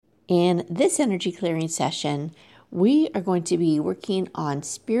In this energy clearing session, we are going to be working on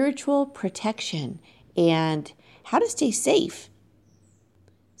spiritual protection and how to stay safe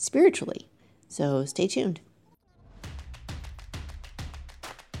spiritually. So stay tuned.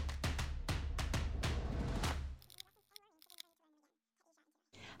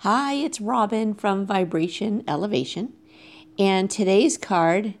 Hi, it's Robin from Vibration Elevation, and today's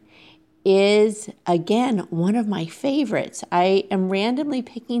card is, again, one of my favorites. I am randomly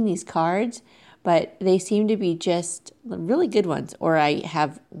picking these cards, but they seem to be just really good ones, or I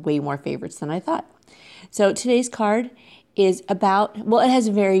have way more favorites than I thought. So today's card is about, well, it has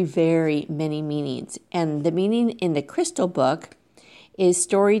very, very many meanings. And the meaning in the crystal book is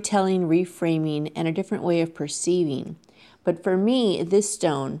storytelling, reframing, and a different way of perceiving. But for me, this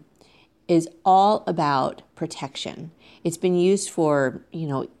stone is all about protection. It's been used for,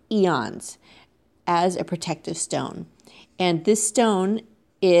 eons as a protective stone. And this stone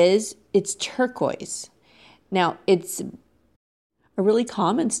it's turquoise. Now, it's a really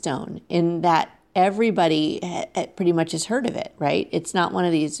common stone in that everybody pretty much has heard of it, right? It's not one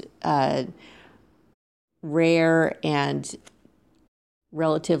of these rare and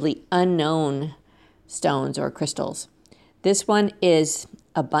relatively unknown stones or crystals. This one is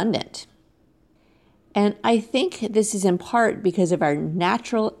abundant. And I think this is in part because of our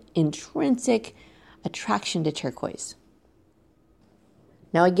natural intrinsic attraction to turquoise.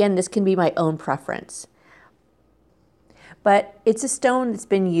 Now, again, this can be my own preference, but it's a stone that's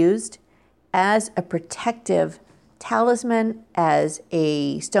been used as a protective talisman, as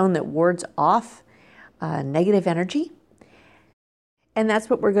a stone that wards off negative energy. And that's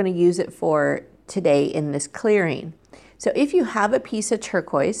what we're going to use it for today in this clearing. So if you have a piece of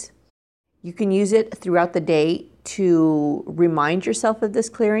turquoise, you can use it throughout the day to remind yourself of this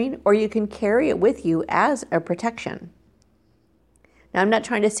clearing, or you can carry it with you as a protection. Now, I'm not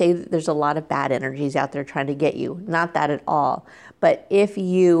trying to say that there's a lot of bad energies out there trying to get you, not that at all. But if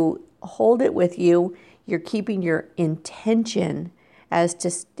you hold it with you, you're keeping your intention as to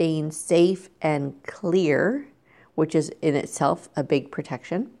staying safe and clear, which is in itself a big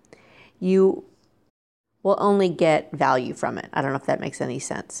protection. You will only get value from it. I don't know if that makes any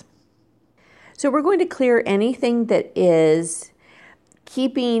sense. So we're going to clear anything that is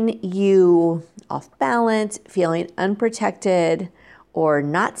keeping you off balance, feeling unprotected or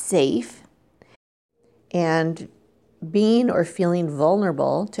not safe, and being or feeling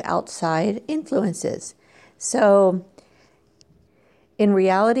vulnerable to outside influences. So in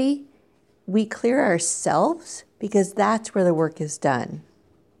reality, we clear ourselves because that's where the work is done.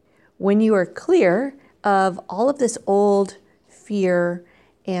 When you are clear of all of this old fear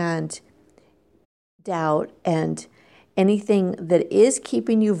and doubt and anything that is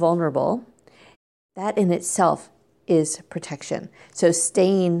keeping you vulnerable, that in itself is protection. So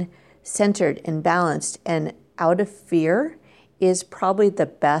staying centered and balanced and out of fear is probably the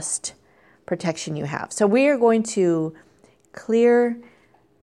best protection you have. So we are going to clear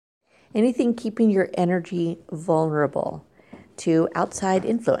anything keeping your energy vulnerable to outside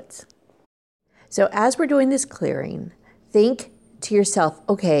influence. So as we're doing this clearing, think to yourself,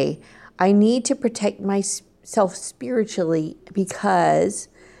 okay, I need to protect myself spiritually because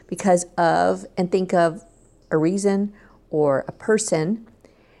of, and think of a reason or a person.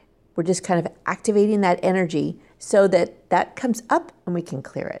 We're just kind of activating that energy so that that comes up and we can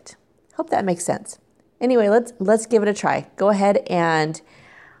clear it. Hope that makes sense. Anyway, let's give it a try. Go ahead and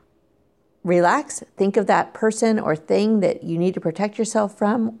relax. Think of that person or thing that you need to protect yourself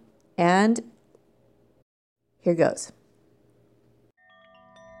from, and here goes.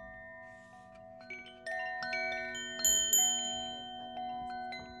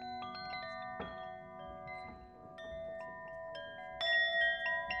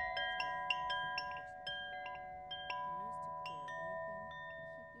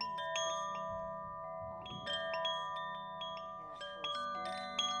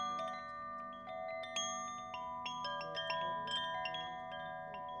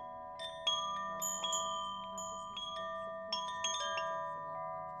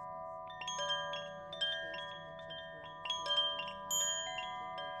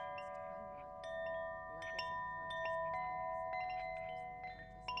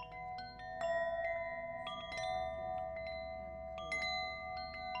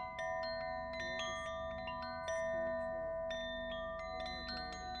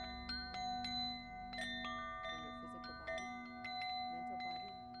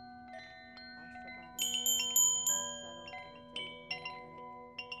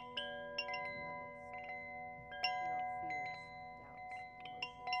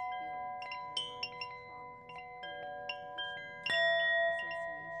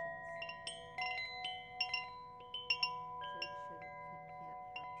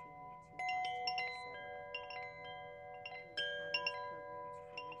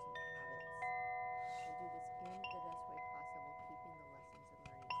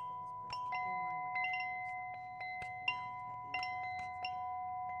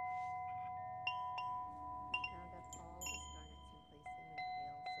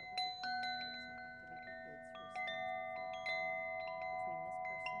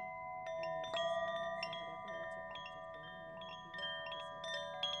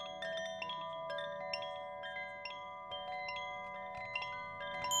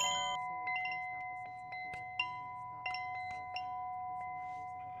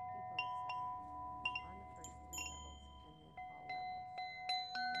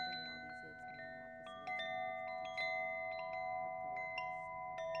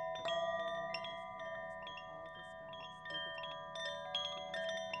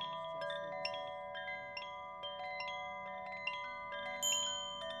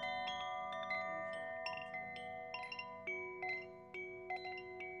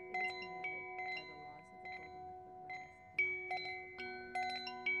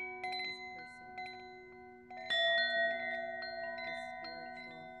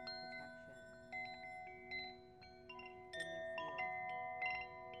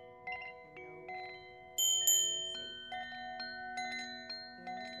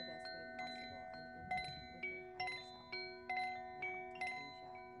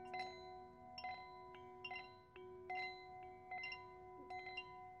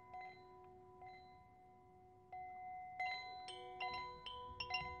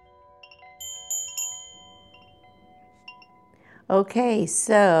 Okay,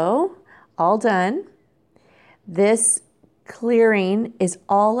 so all done. This clearing is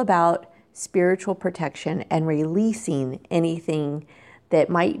all about spiritual protection and releasing anything that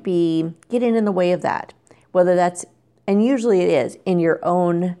might be getting in the way of that, whether that's, and usually it is, in your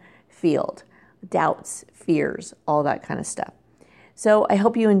own field, doubts, fears, all that kind of stuff. So I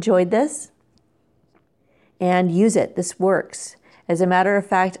hope you enjoyed this and use it. This works. As a matter of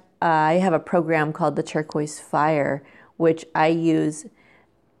fact, I have a program called the Turquoise Fire, which I use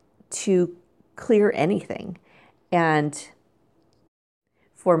to clear anything and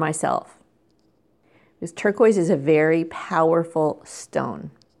for myself. Because turquoise is a very powerful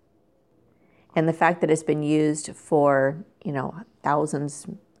stone. And the fact that it's been used for, thousands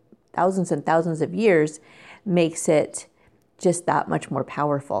and thousands of years makes it just that much more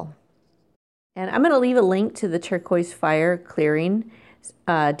powerful. And I'm going to leave a link to the Turquoise Fire clearing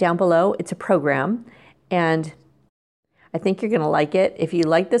down below. It's a program, and I think you're going to like it. If you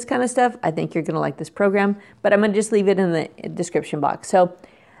like this kind of stuff, I think you're going to like this program, but I'm going to just leave it in the description box. So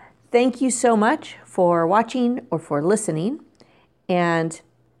thank you so much for watching or for listening, and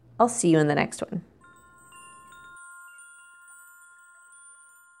I'll see you in the next one.